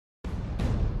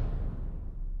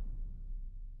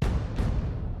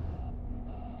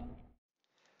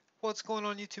What's going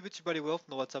on YouTube? It's your buddy Will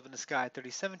from the What's Up in the Sky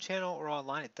 37 channel or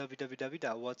online at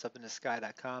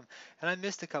www.whatsupinthesky.com. And I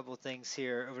missed a couple of things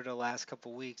here over the last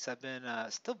couple of weeks. I've been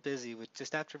still busy with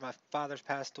just after my father's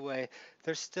passed away.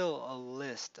 There's still a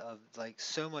list of like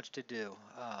so much to do.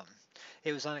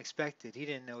 It was unexpected. He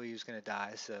didn't know he was going to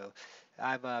die, so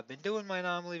I've been doing my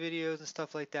anomaly videos and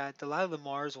stuff like that. A lot of the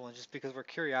Mars ones, just because our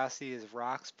curiosity is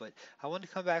rocks, but I wanted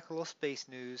to come back with a little space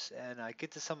news and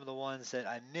get to some of the ones that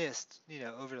I missed,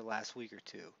 over the last week or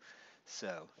two.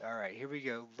 So, all right, here we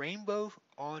go. Rainbow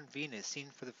on Venus seen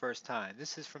for the first time.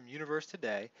 This is from Universe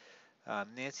Today.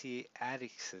 Nancy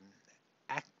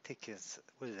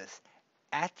what is this?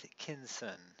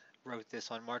 Atkinson wrote this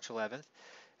on March 11th,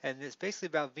 and it's basically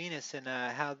about Venus and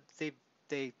how they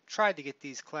tried to get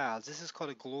these clouds. This is called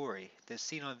a glory that's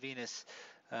seen on Venus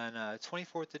on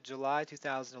 24th of July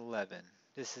 2011.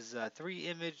 This is three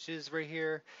images right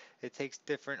here. It takes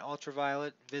different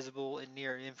ultraviolet, visible, and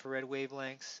near infrared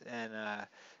wavelengths, and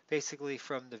basically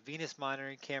from the Venus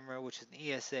monitoring camera, which is an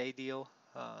ESA deal,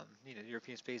 the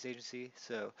European Space Agency.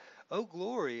 So, oh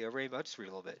glory, a rainbow. I'll just read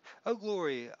a little bit. Oh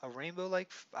glory, a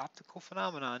rainbow-like optical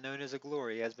phenomenon known as a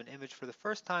glory has been imaged for the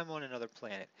first time on another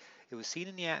planet. It was seen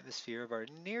in the atmosphere of our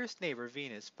nearest neighbor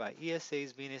Venus by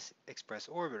ESA's Venus Express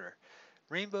Orbiter.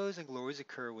 Rainbows and glories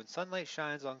occur when sunlight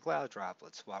shines on cloud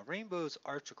droplets. While rainbows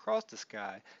arch across the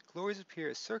sky, glories appear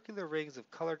as circular rings of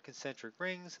colored concentric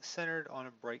rings centered on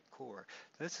a bright core.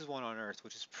 Now, this is one on Earth,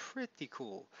 which is pretty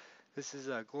cool. This is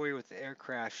a glory with the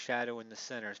aircraft shadow in the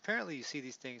center. Apparently, you see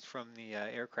these things from the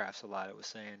aircrafts a lot, it was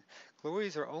saying.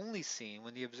 Glories are only seen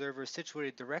when the observer is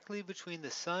situated directly between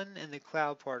the sun and the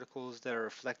cloud particles that are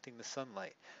reflecting the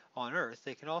sunlight. On Earth,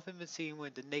 they can often be seen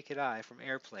with the naked eye from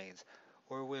airplanes,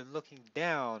 or when looking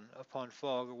down upon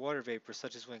fog or water vapor,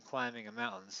 such as when climbing a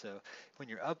mountain. So when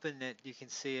you're up in it, you can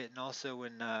see it, and also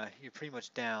when you're pretty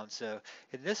much down. So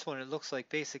in this one, it looks like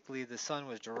basically the sun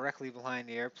was directly behind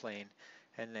the airplane,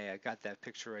 and they got that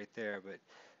picture right there.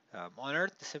 But on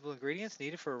Earth, the simple ingredients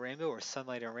needed for a rainbow are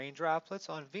sunlight and rain droplets.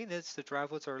 On Venus, the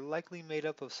droplets are likely made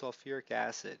up of sulfuric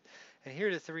acid. And here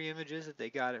are the three images that they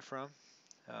got it from,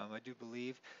 I do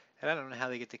believe. And I don't know how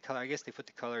they get the color. I guess they put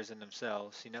the colors in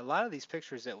themselves. A lot of these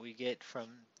pictures that we get from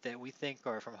that we think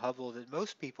are from Hubble, that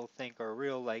most people think are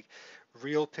real, like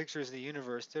real pictures of the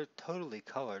universe, they're totally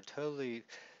colored, totally.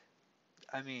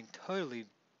 I mean, totally.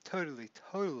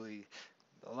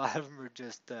 A lot of them are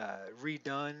just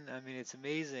redone. I mean, it's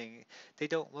amazing. They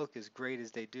don't look as great as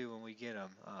they do when we get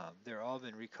them. They're all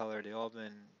been recolored. They all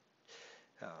been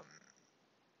um,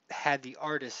 had the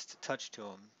artist touch to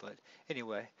them. But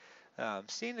anyway,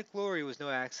 seeing the glory was no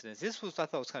accident. This was I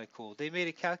thought was kind of cool. They made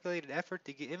a calculated effort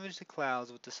to image the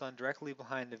clouds with the sun directly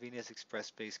behind the Venus Express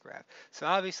spacecraft. So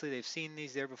obviously they've seen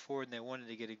these there before and they wanted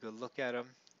to get a good look at them.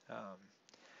 Um,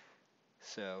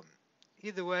 so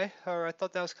either way, I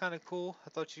thought that was kind of cool. I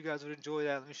thought you guys would enjoy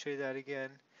that. Let me show you that again.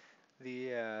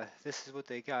 This is what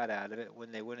they got out of it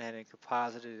when they went ahead and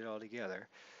composited it all together.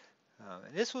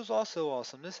 And this was also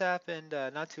awesome. This happened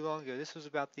not too long ago. This was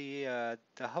about the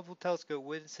Hubble telescope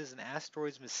witnesses an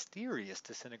asteroid's mysterious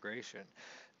disintegration.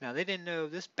 Now they didn't know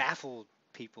this baffled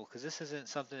people because this isn't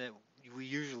something that we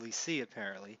usually see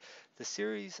apparently. The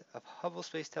series of Hubble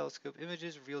Space Telescope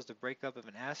images reveals the breakup of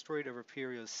an asteroid over a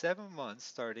period of 7 months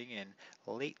starting in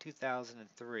late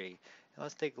 2003. And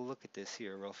let's take a look at this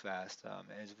here real fast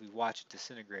as we watch it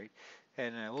disintegrate.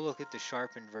 And we'll look at the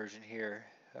sharpened version here.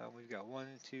 We've got one,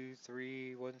 two,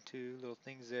 three, one, two little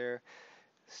things there.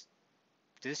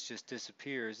 This just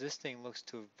disappears. This thing looks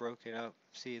to have broken up.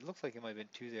 See, it looks like it might have been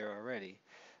two there already,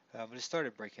 but it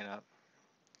started breaking up.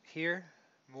 Here,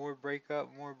 more breakup,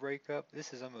 more breakup.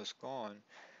 This is almost gone.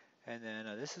 And then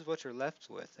this is what you're left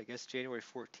with, I guess January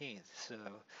 14th. So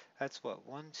that's what,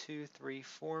 1, 2, 3,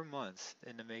 4 months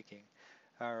in the making.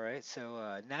 Alright,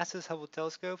 so NASA's Hubble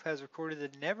telescope has recorded the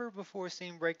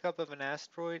never-before-seen breakup of an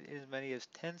asteroid in as many as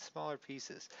 10 smaller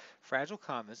pieces. Fragile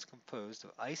comets composed of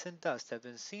ice and dust have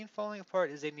been seen falling apart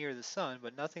as they near the sun,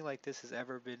 but nothing like this has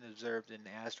ever been observed in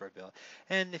the asteroid belt.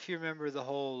 And if you remember the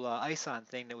whole ISON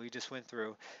thing that we just went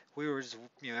through, we were just,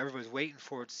 everybody's waiting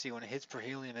for it to see when it hits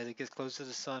perihelion as it gets close to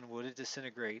the sun, would it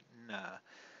disintegrate? And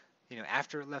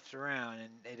after it left around,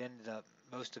 and it ended up,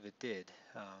 most of it did.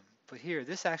 But here,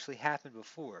 this actually happened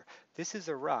before. This is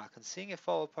a rock, and seeing it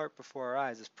fall apart before our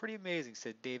eyes is pretty amazing,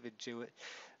 said David Jewett,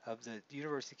 of the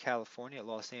University of California at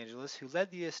Los Angeles, who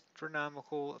led the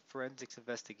astronomical forensics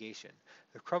investigation.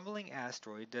 The crumbling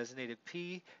asteroid, designated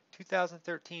P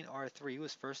 2013 R3,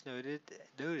 was first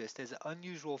noticed as an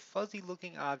unusual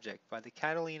fuzzy-looking object by the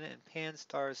Catalina and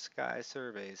Pan-STARRS sky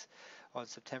surveys on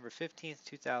September 15,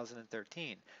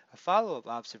 2013. A follow-up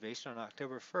observation on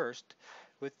October 1st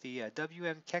with the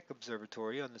W.M. Keck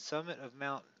Observatory on the summit of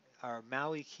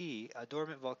Maui Key, a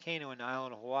dormant volcano in the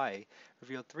island of Hawaii,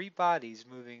 revealed three bodies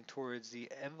moving towards the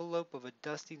envelope of a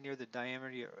dusty nearly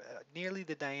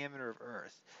the diameter of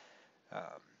Earth.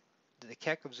 Um, the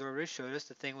Keck observers showed us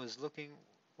the thing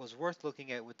was worth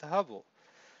looking at with the Hubble.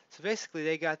 So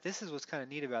basically, this is what's kind of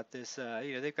neat about this.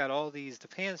 They've got all these. The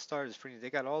Pan-STARRS is pretty. They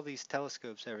got all these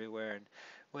telescopes everywhere, and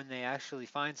when they actually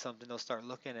find something, they'll start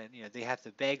looking at. They have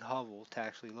to beg Hubble to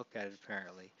actually look at it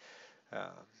apparently.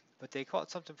 Um, but they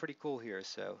caught something pretty cool here.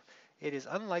 So it is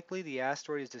unlikely the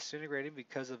asteroid is disintegrating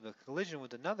because of a collision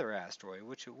with another asteroid,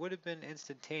 which it would have been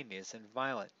instantaneous and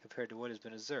violent compared to what has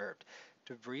been observed.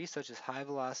 Debris such as high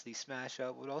velocity smash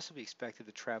up would also be expected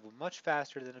to travel much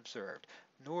faster than observed,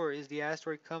 nor is the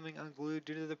asteroid coming unglued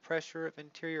due to the pressure of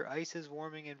interior ices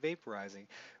warming and vaporizing,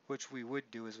 which we would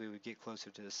do as we would get closer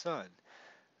to the sun.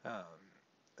 Um,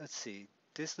 let's see.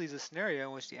 This leaves a scenario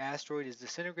in which the asteroid is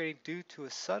disintegrating due to a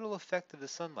subtle effect of the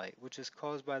sunlight, which is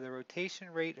caused by the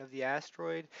rotation rate of the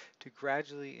asteroid to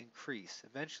gradually increase.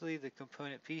 Eventually, the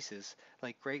component pieces,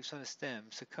 like grapes on a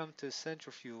stem, succumb to a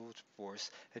centrifugal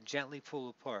force and gently pull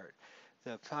apart.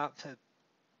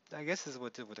 I guess this is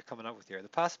what they're coming up with here. The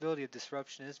possibility of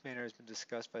disruption in this manner has been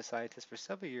discussed by scientists for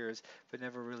several years, but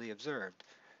never really observed.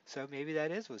 So maybe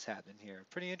that is what's happening here.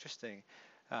 Pretty interesting.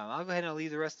 I'll go ahead and I'll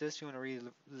leave the rest of this. You want to read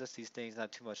list these things?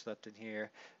 Not too much left in here.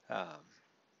 Um,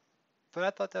 but I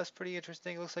thought that was pretty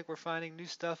interesting. It looks like we're finding new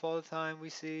stuff all the time. We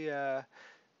see,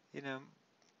 you know,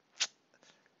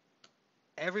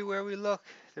 everywhere we look,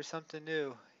 there's something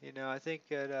new. I think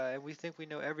that, and we think we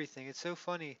know everything. It's so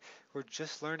funny. We're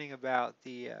just learning about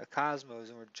the cosmos,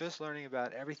 and we're just learning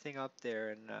about everything up there.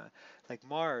 And like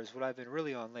Mars, what I've been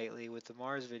really on lately with the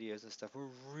Mars videos and stuff, we're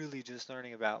really just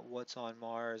learning about what's on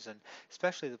Mars, and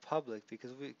especially the public, because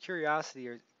curiosity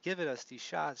are giving us these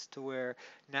shots to where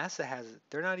NASA has.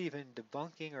 They're not even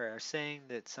debunking or are saying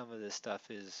that some of this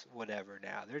stuff is whatever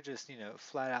now. They're just,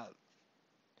 flat out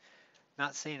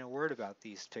not saying a word about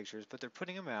these pictures, but they're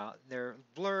putting them out. They're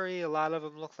blurry. A lot of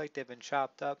them look like they've been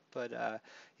chopped up, but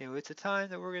it's a time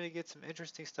that we're going to get some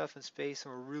interesting stuff in space,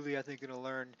 and we're really, I think, going to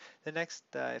learn the next.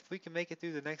 If we can make it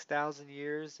through the next 1,000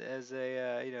 years as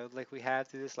like we have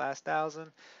through this last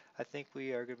 1,000, I think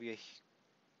we are going to be a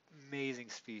amazing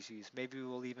species. Maybe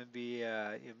we'll even be,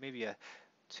 maybe a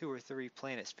two or three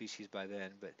planet species by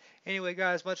then. But anyway,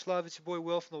 guys, much love. It's your boy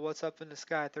Will from the What's Up in the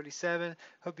Sky 37.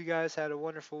 Hope you guys had a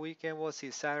wonderful weekend. Well, see,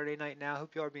 it's Saturday night now.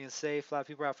 Hope you all are being safe. A lot of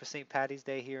people are out for St. Patty's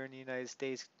Day here in the United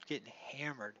States, getting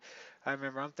hammered. I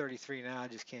remember I'm 33 now. I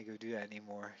just can't go do that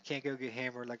anymore. Can't go get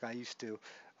hammered like I used to.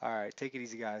 All right, take it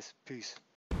easy, guys. Peace.